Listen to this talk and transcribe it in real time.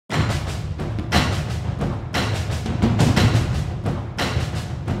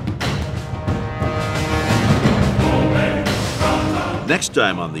Next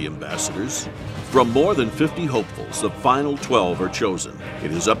time on The Ambassadors, from more than 50 hopefuls, the final 12 are chosen.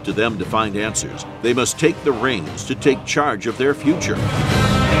 It is up to them to find answers. They must take the reins to take charge of their future.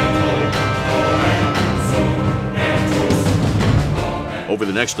 Over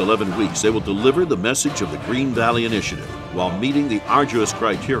the next 11 weeks, they will deliver the message of the Green Valley Initiative while meeting the arduous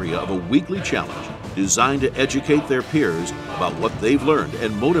criteria of a weekly challenge designed to educate their peers about what they've learned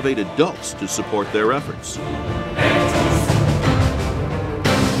and motivate adults to support their efforts.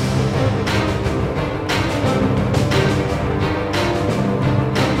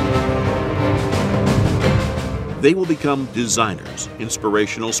 They will become designers,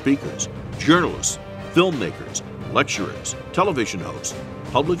 inspirational speakers, journalists, filmmakers, lecturers, television hosts,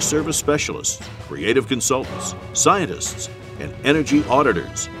 public service specialists, creative consultants, scientists, and energy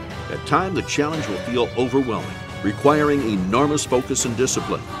auditors. At times, the challenge will feel overwhelming, requiring enormous focus and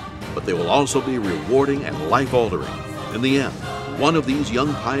discipline, but they will also be rewarding and life-altering. In the end, one of these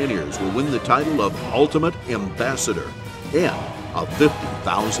young pioneers will win the title of Ultimate Ambassador and a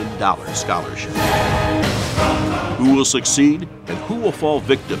 $50,000 scholarship. Who will succeed and who will fall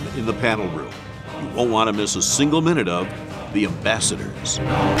victim in the panel room? You won't want to miss a single minute of The Ambassadors.